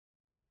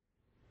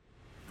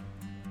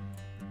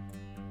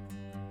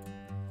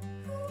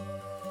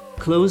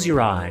Close your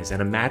eyes and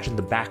imagine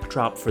the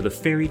backdrop for the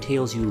fairy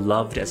tales you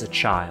loved as a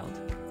child.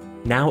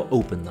 Now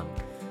open them.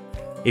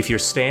 If you're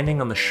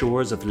standing on the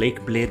shores of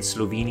Lake Bled,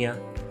 Slovenia,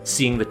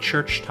 seeing the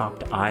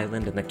church-topped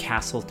island and the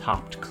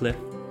castle-topped cliff,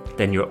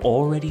 then you're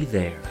already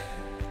there.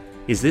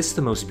 Is this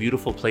the most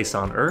beautiful place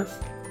on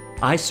Earth?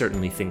 I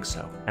certainly think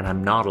so, and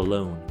I'm not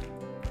alone.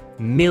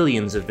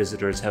 Millions of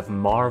visitors have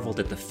marveled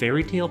at the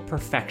fairy tale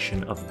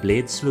perfection of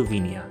Bled,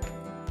 Slovenia.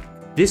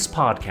 This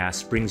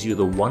podcast brings you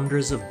the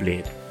wonders of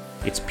Bled,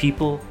 its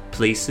people,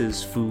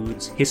 places,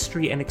 foods,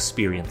 history, and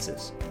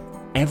experiences.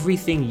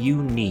 Everything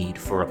you need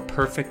for a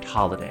perfect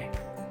holiday.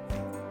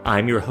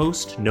 I'm your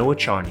host, Noah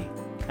Charney,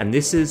 and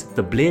this is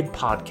the Bled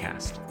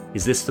Podcast.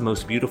 Is this the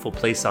most beautiful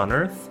place on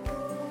Earth?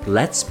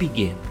 Let's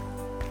begin.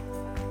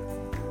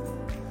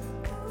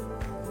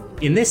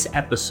 In this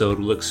episode,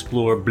 we'll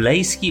explore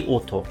Blejski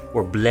Otok,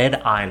 or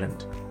Bled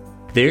Island.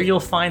 There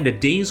you'll find a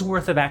day's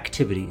worth of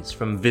activities,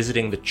 from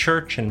visiting the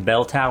church and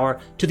bell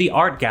tower to the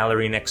art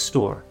gallery next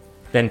door,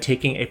 then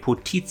taking a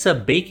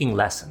potica baking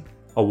lesson,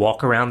 a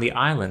walk around the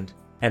island,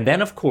 and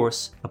then, of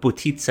course, a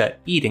potica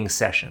eating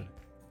session.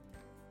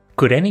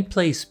 Could any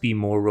place be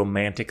more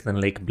romantic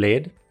than Lake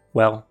Bled?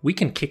 Well, we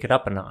can kick it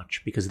up a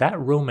notch, because that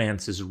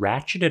romance is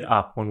ratcheted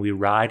up when we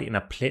ride in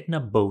a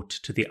pletna boat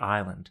to the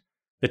island,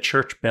 the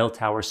church bell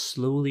tower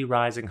slowly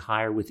rising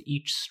higher with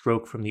each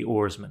stroke from the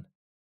oarsman.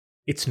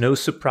 It's no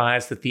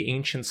surprise that the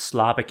ancient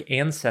Slavic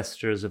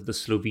ancestors of the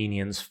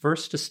Slovenians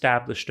first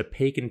established a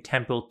pagan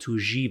temple to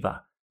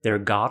Živa, their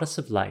goddess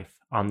of life,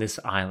 on this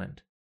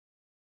island.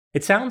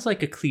 It sounds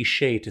like a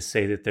cliche to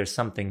say that there's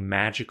something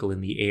magical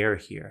in the air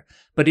here,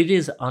 but it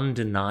is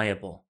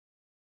undeniable.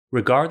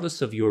 Regardless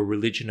of your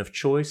religion of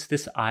choice,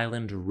 this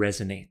island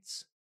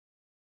resonates.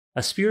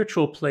 A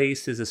spiritual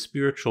place is a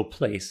spiritual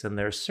place, and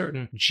there are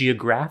certain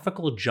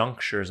geographical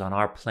junctures on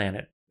our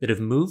planet that have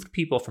moved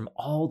people from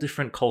all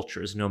different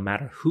cultures, no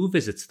matter who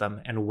visits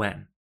them and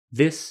when.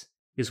 This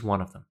is one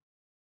of them.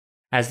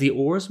 As the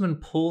oarsman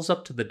pulls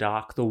up to the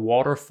dock, the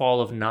waterfall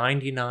of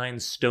 99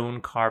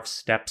 stone-carved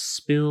steps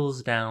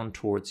spills down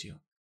towards you.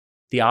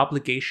 The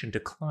obligation to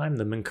climb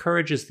them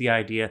encourages the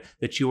idea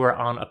that you are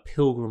on a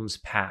pilgrim's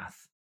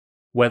path.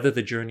 Whether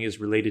the journey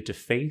is related to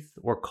faith,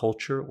 or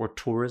culture, or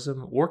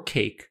tourism, or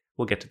cake,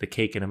 we'll get to the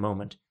cake in a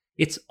moment,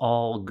 it's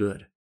all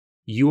good.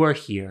 You are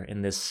here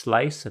in this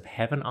slice of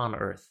heaven on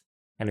earth,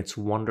 and it's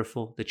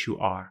wonderful that you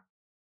are.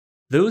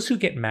 Those who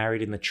get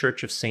married in the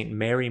Church of St.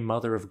 Mary,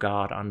 Mother of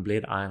God on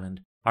Bled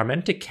Island are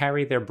meant to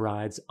carry their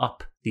brides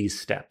up these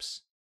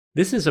steps.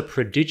 This is a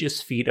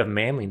prodigious feat of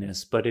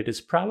manliness, but it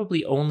is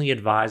probably only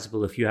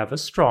advisable if you have a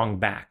strong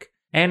back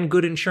and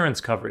good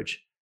insurance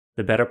coverage.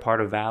 The better part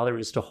of valor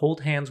is to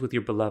hold hands with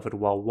your beloved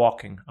while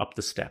walking up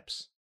the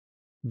steps.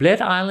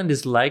 Bled Island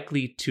is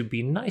likely to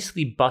be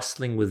nicely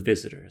bustling with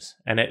visitors,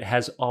 and it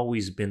has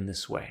always been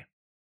this way.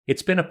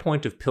 It's been a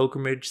point of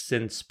pilgrimage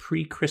since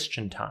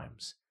pre-Christian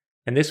times,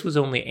 and this was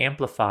only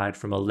amplified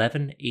from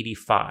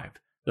 1185,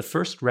 the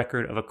first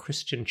record of a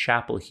Christian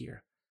chapel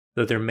here,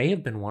 though there may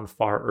have been one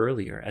far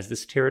earlier, as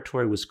this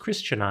territory was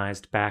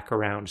Christianized back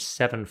around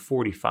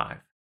 745.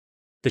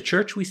 The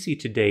church we see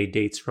today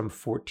dates from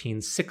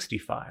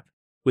 1465,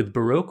 with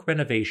Baroque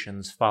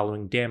renovations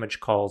following damage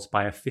caused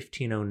by a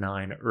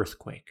 1509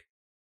 earthquake.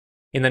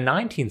 In the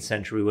 19th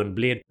century, when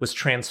Bled was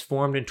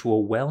transformed into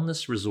a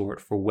wellness resort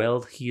for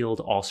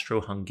well-heeled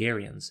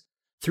Austro-Hungarians,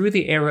 through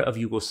the era of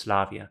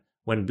Yugoslavia,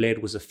 when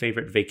Bled was a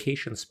favorite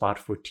vacation spot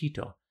for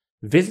Tito,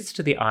 visits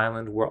to the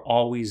island were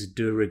always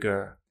de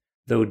rigueur,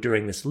 though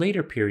during this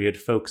later period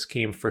folks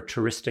came for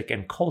touristic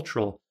and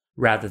cultural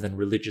rather than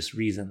religious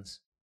reasons.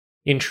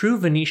 In true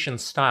Venetian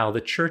style,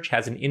 the church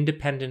has an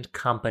independent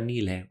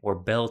campanile, or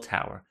bell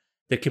tower,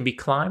 that can be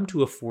climbed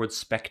to afford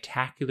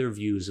spectacular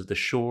views of the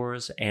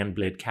shores and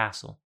Bled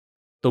Castle.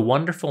 The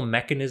wonderful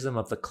mechanism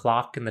of the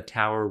clock in the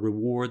tower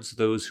rewards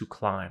those who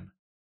climb.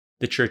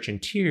 The church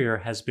interior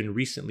has been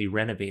recently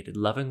renovated,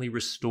 lovingly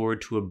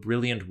restored to a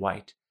brilliant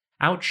white,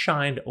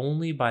 outshined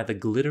only by the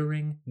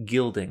glittering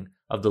gilding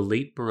of the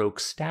late Baroque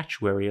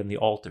statuary on the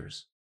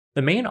altars.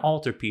 The main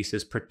altarpiece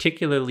is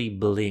particularly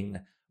bling,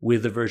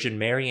 with the Virgin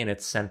Mary in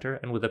its center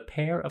and with a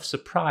pair of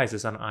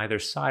surprises on either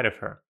side of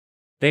her.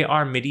 They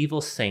are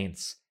medieval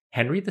saints,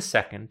 Henry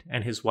II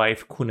and his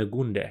wife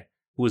Kunigunde,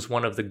 who is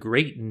one of the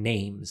great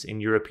names in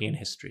European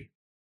history.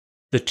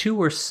 The two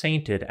were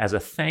sainted as a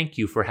thank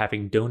you for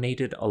having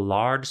donated a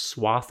large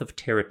swath of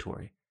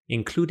territory,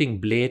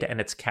 including Bled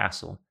and its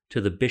castle, to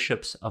the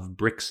bishops of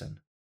Brixen.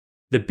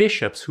 The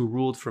bishops, who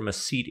ruled from a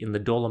seat in the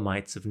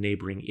Dolomites of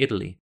neighboring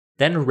Italy,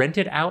 then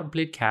rented out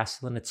Bled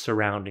Castle and its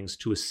surroundings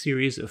to a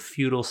series of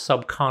feudal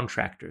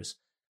subcontractors,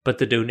 but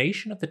the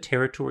donation of the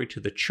territory to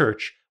the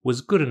church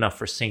was good enough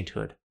for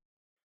sainthood.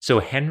 So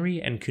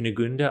Henry and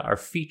Kunigunde are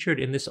featured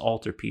in this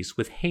altarpiece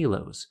with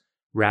halos,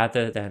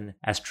 rather than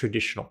as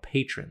traditional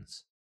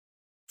patrons.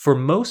 For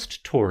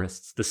most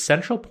tourists, the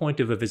central point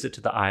of a visit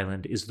to the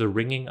island is the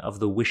ringing of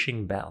the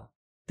wishing bell.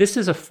 This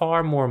is a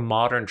far more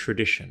modern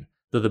tradition,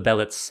 though the bell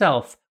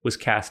itself was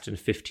cast in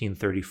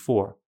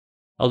 1534.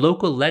 A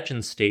local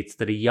legend states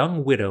that a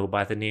young widow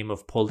by the name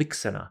of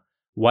Polixena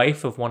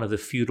wife of one of the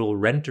feudal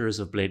renters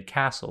of Bled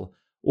Castle,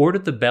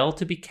 ordered the bell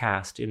to be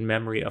cast in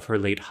memory of her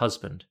late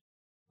husband.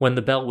 When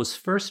the bell was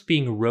first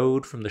being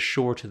rowed from the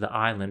shore to the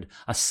island,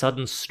 a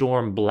sudden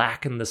storm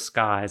blackened the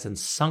skies and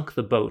sunk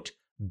the boat,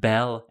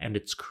 Bell and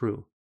its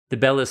crew. The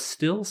bell is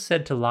still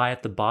said to lie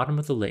at the bottom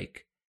of the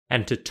lake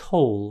and to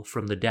toll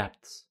from the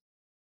depths.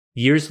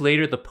 Years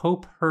later, the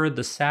Pope heard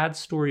the sad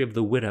story of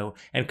the widow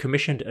and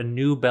commissioned a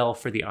new bell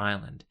for the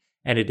island,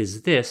 and it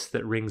is this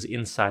that rings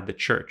inside the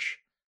church,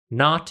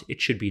 not,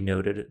 it should be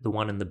noted, the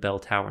one in the bell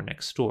tower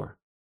next door.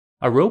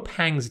 A rope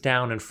hangs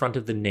down in front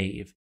of the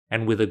nave,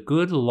 and with a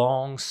good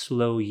long,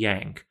 slow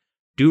yank,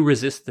 do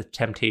resist the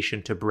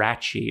temptation to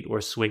brachiate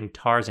or swing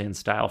Tarzan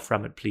style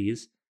from it,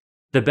 please.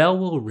 The bell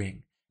will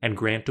ring and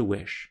grant a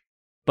wish.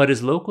 But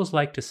as locals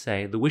like to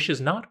say, the wish is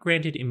not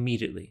granted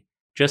immediately,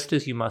 just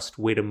as you must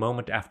wait a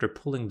moment after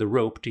pulling the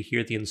rope to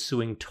hear the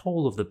ensuing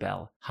toll of the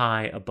bell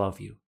high above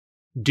you.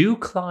 Do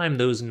climb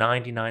those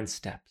 99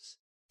 steps,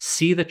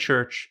 see the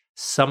church,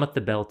 summit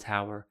the bell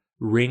tower,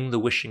 ring the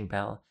wishing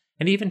bell,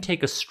 and even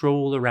take a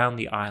stroll around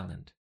the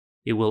island.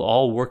 It will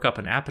all work up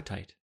an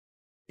appetite.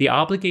 The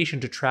obligation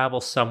to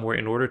travel somewhere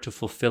in order to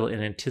fulfill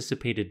an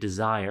anticipated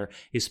desire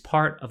is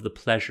part of the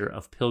pleasure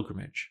of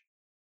pilgrimage.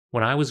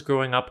 When I was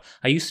growing up,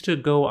 I used to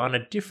go on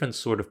a different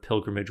sort of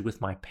pilgrimage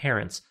with my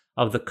parents,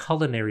 of the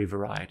culinary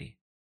variety.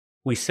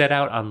 We set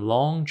out on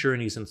long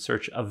journeys in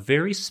search of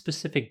very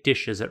specific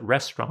dishes at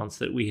restaurants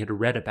that we had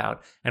read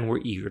about and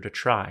were eager to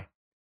try.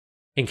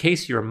 In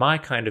case you're my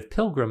kind of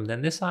pilgrim,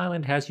 then this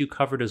island has you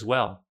covered as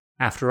well.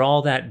 After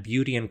all that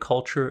beauty and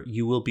culture,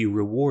 you will be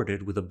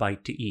rewarded with a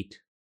bite to eat.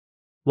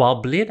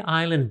 While Bled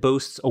Island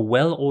boasts a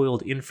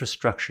well-oiled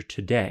infrastructure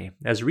today,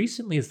 as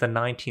recently as the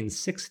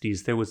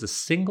 1960s there was a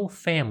single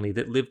family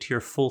that lived here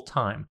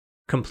full-time,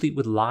 complete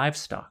with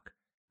livestock,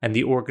 and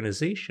the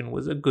organization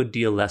was a good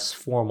deal less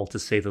formal to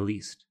say the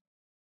least.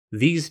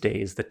 These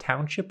days, the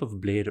township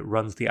of Bled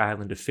runs the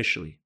island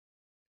officially.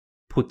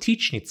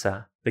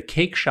 Putichnica, the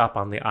cake shop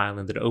on the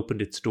island that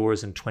opened its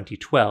doors in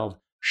 2012,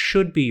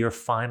 should be your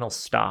final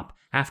stop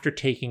after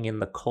taking in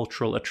the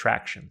cultural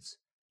attractions.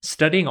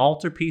 Studying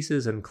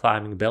altarpieces and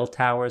climbing bell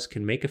towers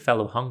can make a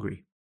fellow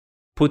hungry.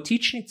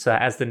 Putichnica,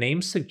 as the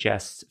name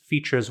suggests,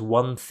 features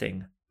one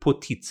thing,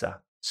 potica,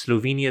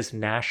 Slovenia's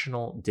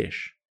national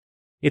dish.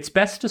 It's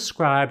best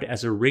described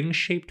as a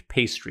ring-shaped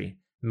pastry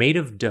made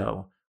of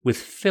dough with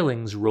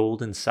fillings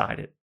rolled inside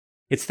it.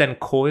 It's then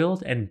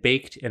coiled and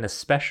baked in a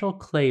special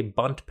clay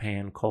bundt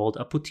pan called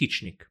a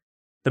putichnik.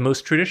 The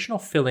most traditional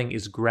filling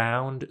is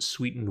ground,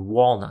 sweetened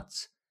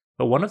walnuts,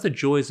 but one of the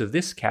joys of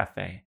this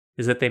cafe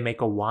is that they make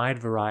a wide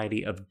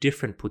variety of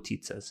different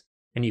puticas,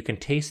 and you can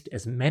taste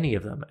as many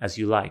of them as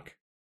you like.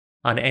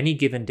 On any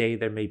given day,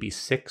 there may be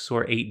 6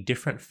 or 8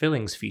 different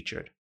fillings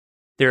featured.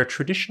 There are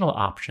traditional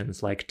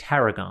options like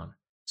tarragon.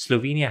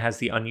 Slovenia has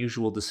the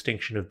unusual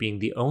distinction of being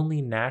the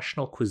only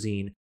national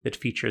cuisine that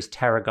features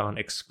tarragon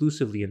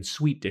exclusively in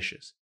sweet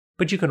dishes,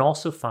 but you can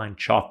also find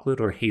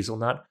chocolate or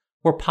hazelnut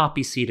or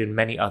poppy seed and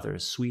many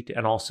others, sweet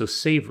and also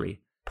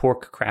savory.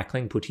 Pork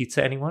crackling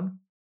putica, anyone?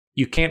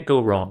 You can't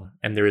go wrong,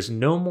 and there is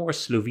no more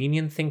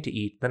Slovenian thing to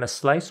eat than a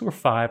slice or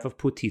 5 of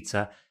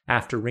putica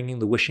after ringing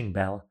the wishing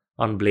bell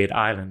on Bled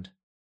Island.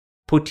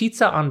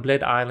 Putica on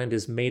Bled Island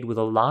is made with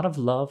a lot of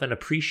love and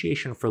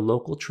appreciation for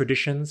local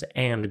traditions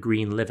and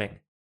green living.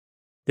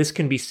 This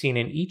can be seen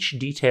in each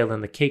detail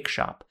in the cake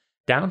shop,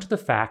 down to the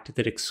fact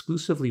that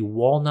exclusively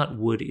walnut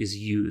wood is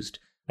used,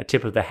 a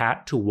tip of the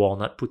hat to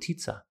walnut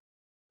putica.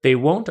 They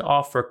won't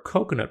offer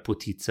coconut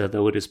putica,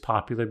 though it is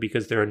popular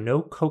because there are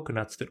no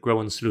coconuts that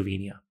grow in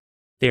Slovenia.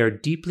 They are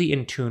deeply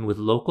in tune with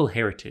local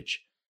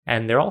heritage,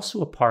 and they're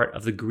also a part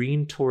of the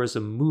green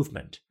tourism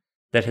movement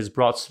that has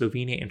brought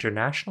Slovenia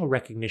international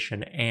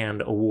recognition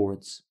and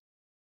awards.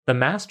 The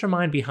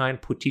mastermind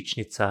behind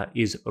Putichnica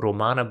is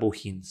Romana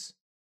Bohinc.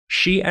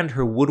 She and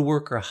her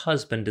woodworker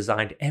husband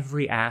designed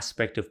every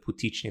aspect of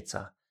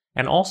Putichnica,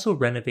 and also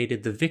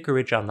renovated the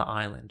vicarage on the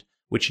island,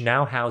 which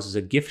now houses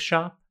a gift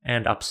shop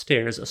and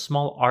upstairs a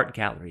small art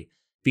gallery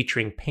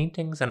featuring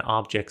paintings and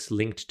objects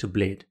linked to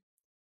Bled.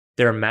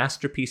 There are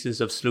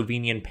masterpieces of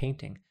Slovenian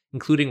painting,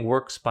 including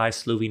works by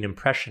Slovene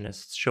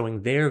Impressionists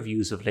showing their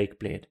views of Lake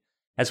Bled,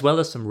 as well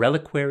as some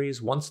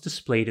reliquaries once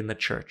displayed in the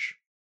church.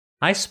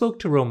 I spoke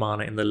to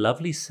Romana in the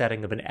lovely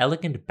setting of an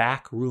elegant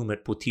back room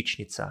at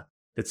Putichnica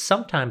that's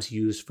sometimes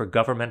used for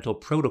governmental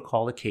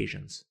protocol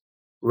occasions.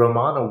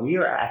 Romana, we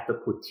are at the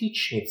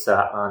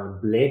Putichnica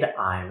on Bled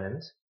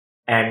Island,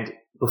 and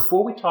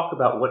before we talk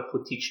about what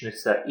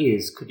Putichnica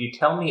is, could you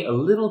tell me a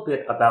little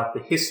bit about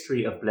the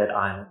history of Bled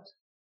Island?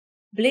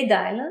 Bled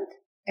Island,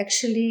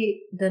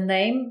 actually the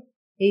name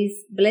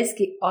is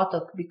Bleski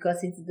Otok because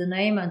it's the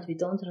name and we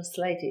don't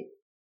translate it.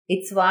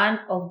 It's one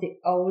of the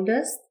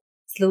oldest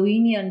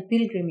Slovenian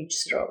pilgrimage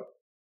routes.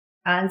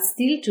 And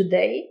still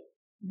today,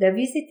 the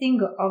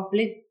visiting of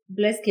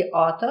Bleski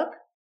Otok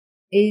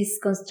is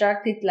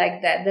constructed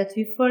like that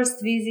we first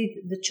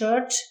visit the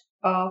church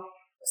of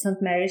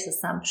St. Mary's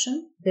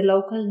Assumption. The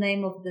local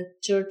name of the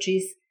church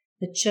is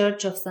the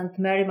Church of St.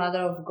 Mary, Mother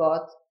of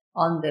God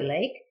on the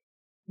lake.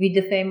 with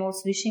the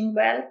famous wishing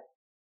bell.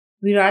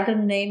 We rather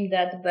name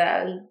that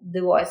bell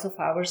the voice of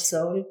our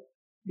soul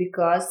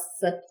because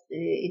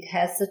it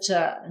has such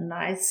a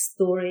nice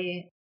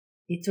story.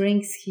 It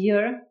rings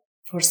here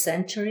for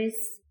centuries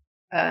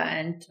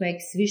and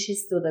makes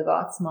wishes to the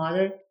God's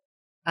Mother.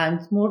 And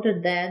more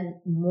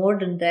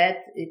than that,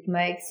 it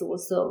makes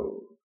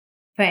also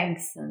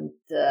thanks and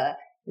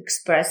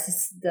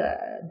expresses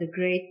the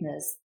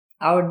greatness,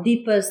 our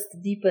deepest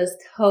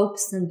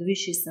hopes and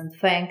wishes and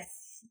thanks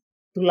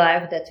to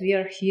life that we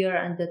are here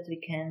and that we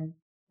can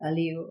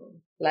live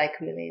like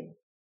we live.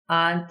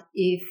 And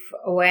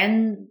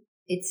when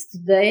it's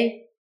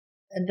today,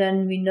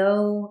 then we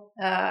know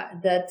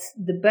that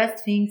the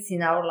best things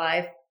in our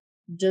life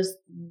just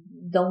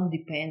don't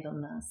depend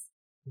on us,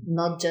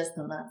 not just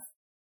on us.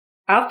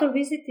 After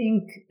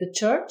visiting the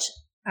church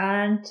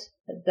and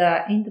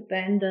the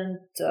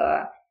independent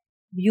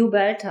view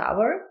bell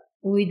tower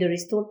with the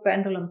restored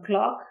pendulum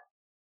clock,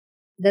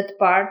 that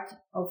part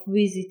of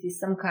visit is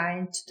some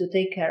kind to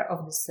take care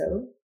of the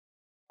soul.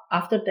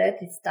 After that,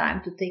 it's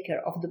time to take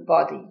care of the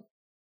body.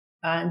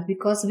 And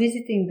because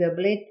visiting the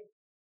Bled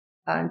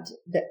and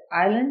the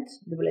island,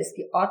 the Bled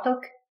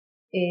Otok,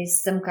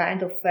 is some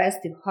kind of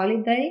festive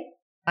holiday,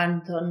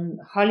 and on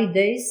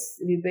holidays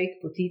we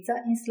bake potica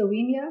in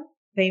Slovenia,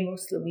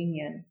 famous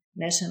Slovenian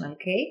national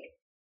cake.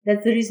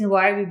 That's the reason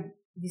why we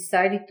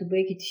decided to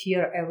bake it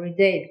here every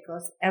day,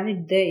 because every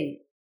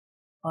day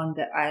on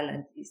the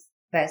island is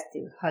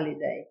festive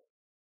holiday.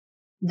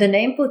 The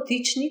name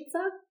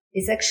Potičnica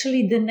is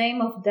actually the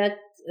name of that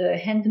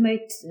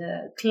handmade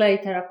clay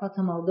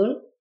terracotta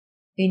model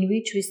in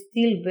which we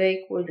still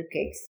bake all the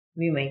cakes.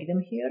 We make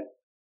them here.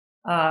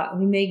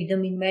 We make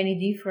them in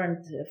many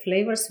different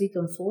flavors, sweet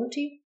and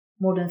salty,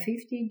 more than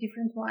 50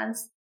 different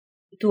ones.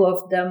 2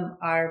 of them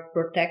are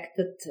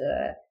protected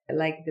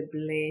like the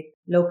Bled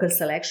local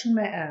selection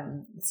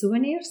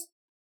souvenirs.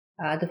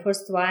 The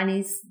first one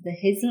is the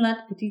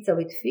hazelnut potica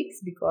with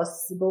figs,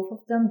 because both of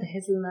them, the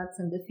hazelnuts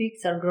and the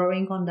figs, are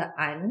growing on the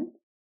island.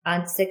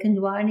 And the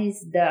second one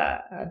is the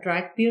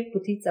dried pear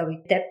potica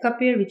with tepka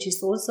pear, which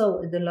is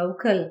also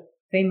the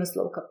famous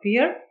local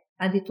pear,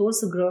 and it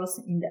also grows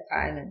in the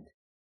island.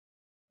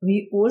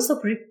 We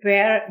also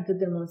prepare the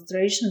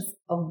demonstrations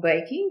of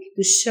baking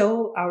to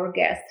show our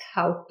guests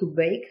how to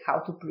bake, how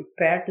to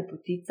prepare the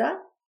potica,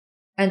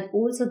 and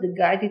also the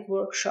guided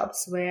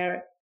workshops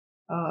where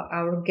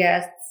our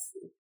guests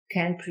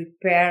can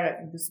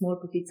prepare the small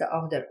potica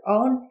of their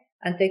own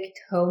and take it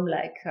home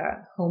like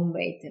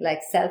homemade, like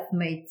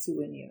self-made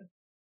souvenir.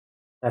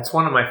 That's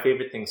one of my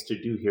favorite things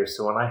to do here.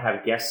 So when I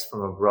have guests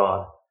from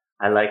abroad,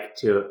 I like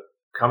to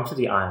come to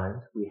the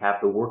island. We have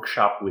the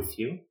workshop with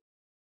you.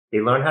 They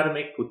learn how to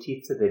make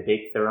potica, they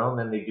bake their own,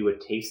 then they do a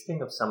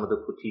tasting of some of the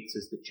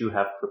poticas that you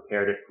have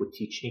prepared at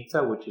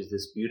Potičnica, which is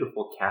this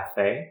beautiful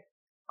cafe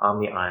on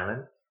the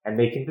island. And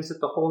they can visit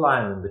the whole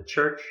island, the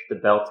church, the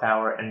bell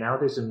tower, and now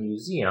there's a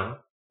museum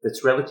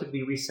that's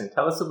relatively recent.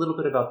 Tell us a little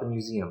bit about the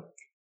museum.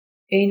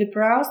 In the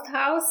Proust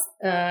House,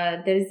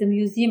 there is a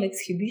museum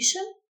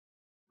exhibition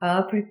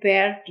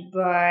prepared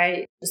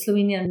by the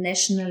Slovenian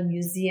National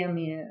Museum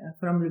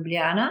from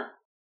Ljubljana.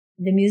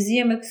 The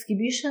museum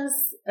exhibitions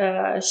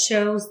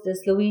shows the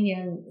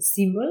Slovenian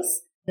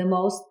symbols, the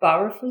most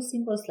powerful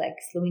symbols like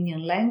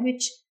Slovenian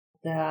language,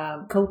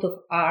 the coat of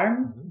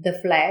arms, the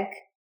flag,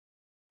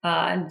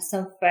 and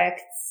some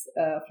facts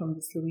from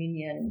the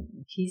Slovenian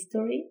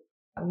history,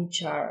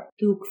 which are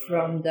took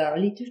from the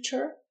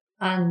literature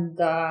and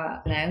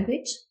the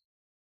language.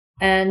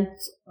 And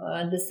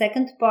the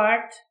second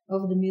part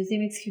of the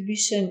museum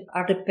exhibition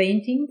are the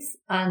paintings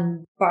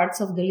and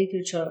parts of the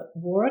literature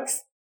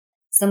works,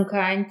 some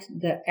kind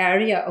the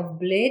area of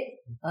Bled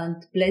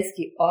and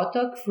Bledski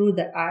Otok through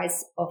the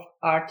eyes of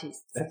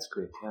artists. That's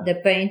great. Yeah. The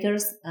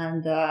painters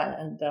and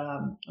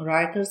the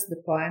writers,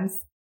 the poems.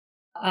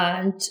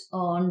 And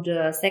on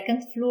the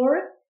second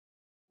floor,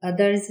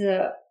 there is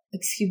a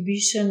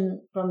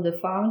exhibition from the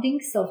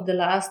foundings of the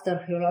last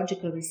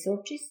archaeological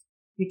researches,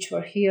 which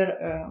were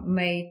here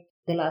made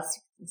the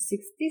last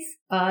 60s.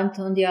 And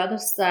on the other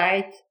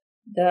side,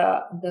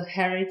 the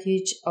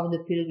heritage of the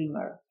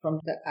pilgrimer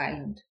from the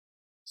island.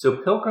 So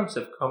pilgrims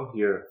have come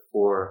here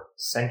for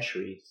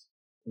centuries.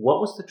 What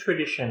was the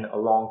tradition a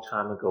long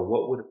time ago?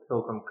 What would a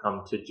pilgrim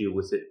come to do?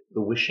 Was it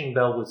the wishing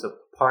bell was a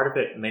part of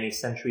it many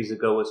centuries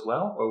ago as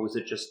well? Or was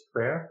it just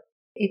prayer?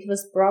 It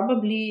was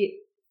probably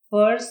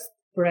first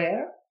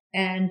prayer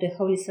and the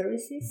holy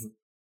services.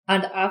 Mm-hmm.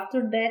 And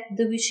after that,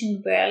 the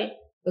wishing bell,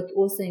 but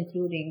also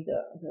including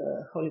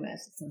the holy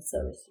masses and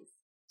services.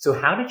 So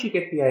how did you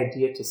get the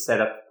idea to set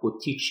up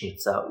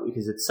Potičnica?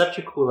 Because it's such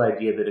a cool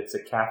idea that it's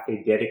a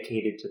cafe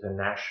dedicated to the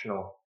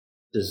national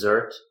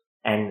dessert.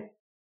 And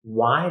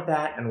why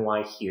that and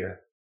why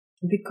here?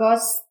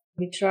 Because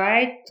we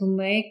tried to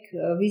make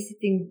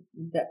visiting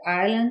the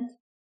island,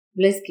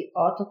 Bledski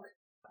Otok,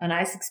 a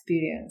nice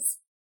experience,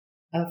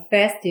 a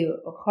festive,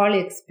 a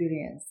holy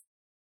experience.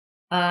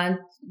 And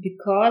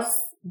because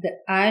the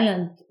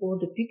island or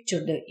the picture,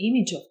 the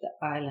image of the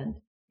island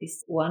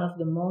is one of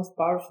the most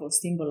powerful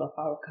symbols of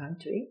our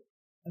country,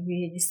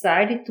 we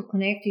decided to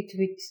connect it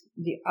with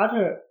the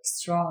other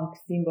strong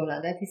symbol,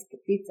 and that is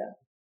potica,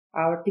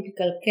 our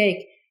typical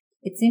cake.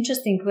 It's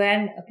interesting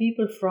when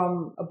people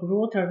from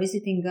abroad are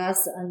visiting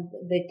us and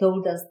they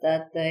told us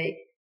that they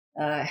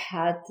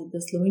had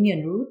the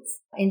Slovenian roots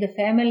in the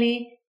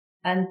family,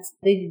 and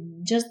they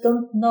just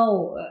don't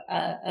know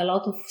a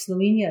lot of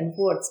Slovenian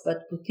words,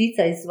 but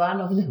potica is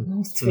one of the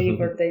most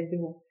favorite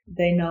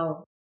they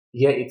know.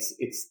 Yeah,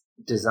 it's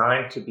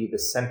designed to be the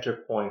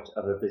center point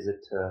of a visit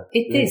to...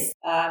 It is.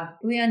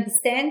 We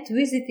understand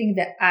visiting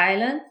the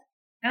island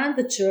and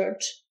the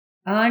church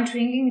and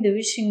ringing the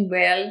wishing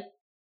bell.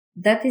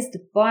 That is the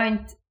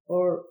point,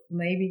 or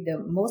maybe the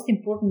most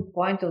important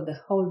point of the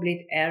whole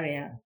Bled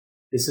area.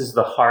 This is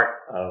the heart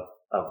of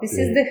This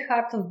Bled. is the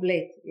heart of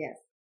Bled, yes.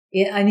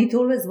 Yeah, and it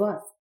always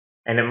was.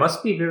 And it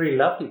must be very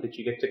lovely that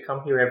you get to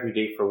come here every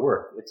day for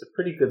work. It's a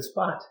pretty good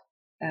spot.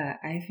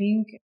 I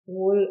think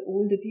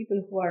all the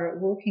people who are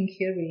working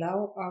here, we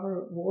love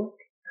our work,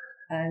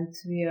 and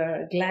we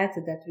are glad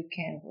that we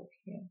can work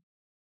here.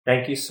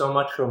 Thank you so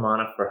much,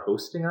 Romana, for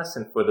hosting us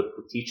and for the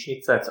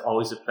Putichnica. It's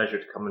always a pleasure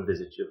to come and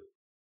visit you.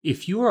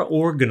 If you are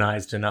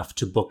organized enough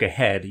to book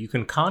ahead, you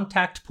can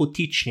contact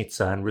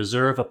Putichnica and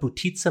reserve a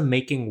Putica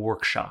making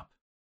workshop.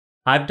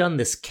 I've done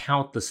this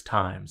countless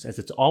times, as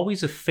it's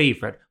always a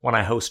favorite when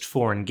I host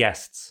foreign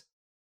guests.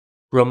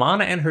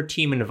 Romana and her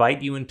team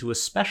invite you into a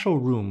special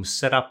room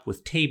set up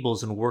with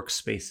tables and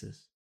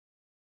workspaces.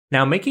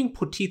 Now, making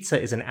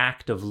potica is an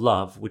act of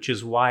love, which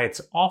is why it's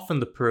often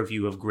the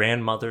purview of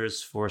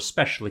grandmothers for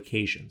special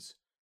occasions.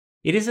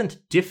 It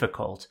isn't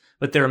difficult,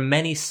 but there are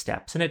many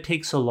steps and it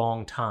takes a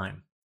long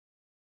time.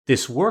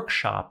 This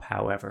workshop,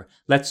 however,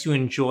 lets you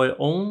enjoy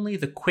only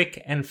the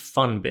quick and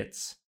fun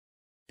bits.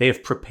 They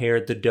have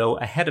prepared the dough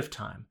ahead of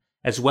time,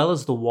 as well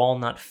as the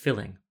walnut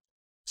filling.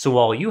 So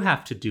all you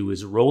have to do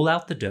is roll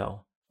out the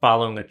dough,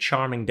 following a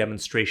charming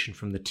demonstration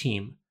from the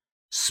team,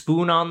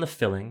 spoon on the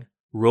filling,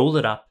 roll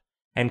it up,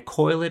 and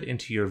coil it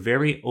into your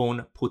very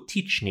own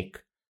potichnik,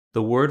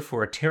 the word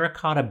for a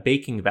terracotta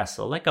baking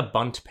vessel like a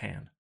bundt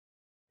pan.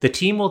 The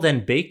team will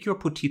then bake your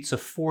potica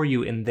for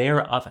you in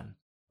their oven,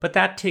 but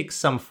that takes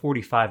some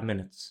 45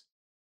 minutes.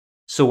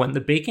 So when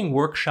the baking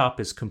workshop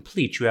is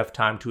complete, you have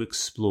time to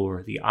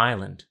explore the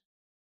island.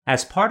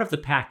 As part of the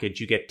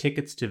package, you get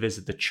tickets to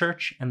visit the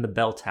church and the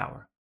bell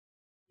tower.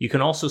 You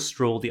can also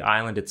stroll the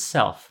island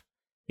itself.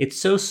 It's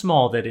so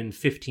small that in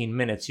 15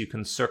 minutes you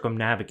can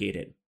circumnavigate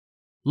it.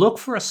 Look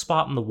for a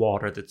spot in the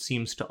water that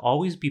seems to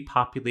always be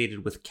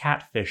populated with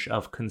catfish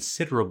of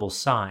considerable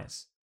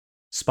size.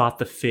 Spot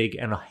the fig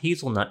and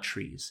hazelnut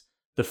trees,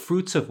 the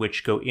fruits of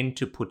which go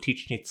into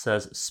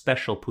Putichnica's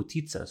special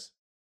puticas.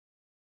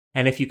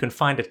 And if you can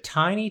find a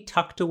tiny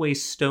tucked-away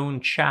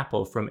stone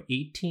chapel from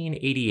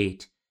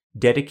 1888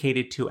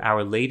 dedicated to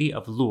Our Lady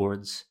of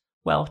Lourdes,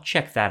 well,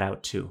 check that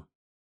out too.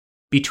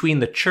 Between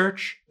the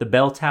church, the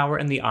bell tower,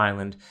 and the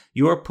island,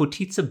 your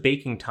potica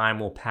baking time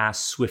will pass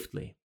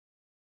swiftly.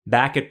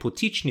 Back at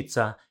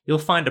Putichnica, you'll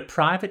find a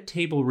private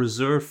table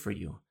reserved for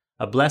you,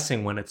 a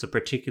blessing when it's a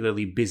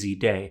particularly busy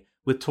day,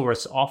 with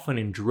tourists often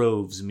in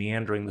droves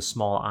meandering the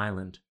small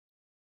island.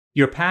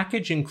 Your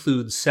package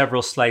includes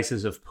several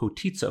slices of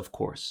potica, of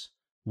course,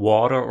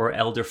 water or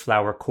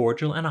elderflower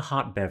cordial, and a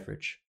hot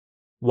beverage.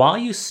 While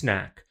you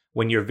snack,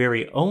 when your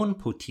very own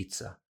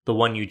potica, the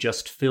one you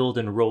just filled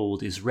and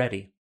rolled, is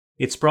ready,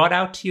 it's brought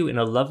out to you in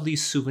a lovely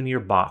souvenir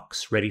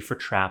box ready for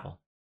travel.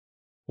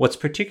 What's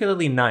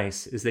particularly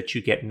nice is that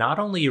you get not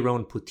only your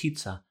own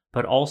potica,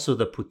 but also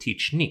the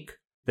potichnik,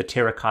 the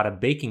terracotta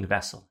baking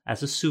vessel,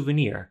 as a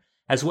souvenir,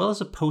 as well as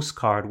a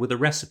postcard with a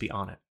recipe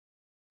on it.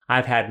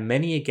 I've had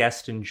many a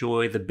guest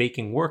enjoy the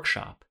baking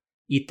workshop,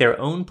 eat their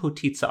own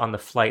potica on the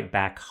flight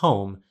back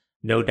home,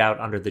 no doubt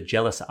under the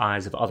jealous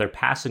eyes of other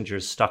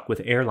passengers stuck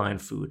with airline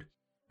food,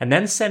 and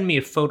then send me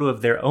a photo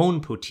of their own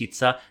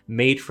potica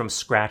made from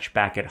scratch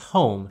back at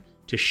home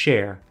to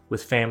share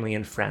with family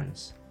and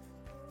friends.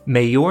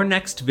 May your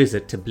next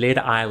visit to Bled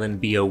Island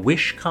be a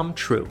wish come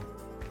true,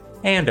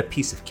 and a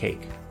piece of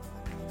cake.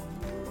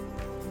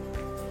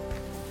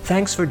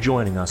 Thanks for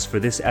joining us for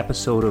this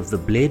episode of the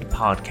Bled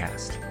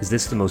Podcast. Is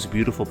this the most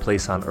beautiful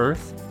place on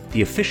earth?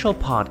 The official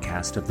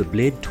podcast of the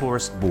Bled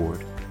Tourist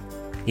Board.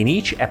 In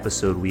each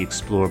episode, we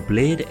explore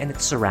Bled and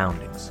its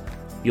surroundings.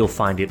 You'll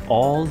find it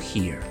all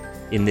here,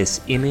 in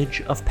this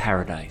image of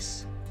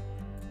paradise.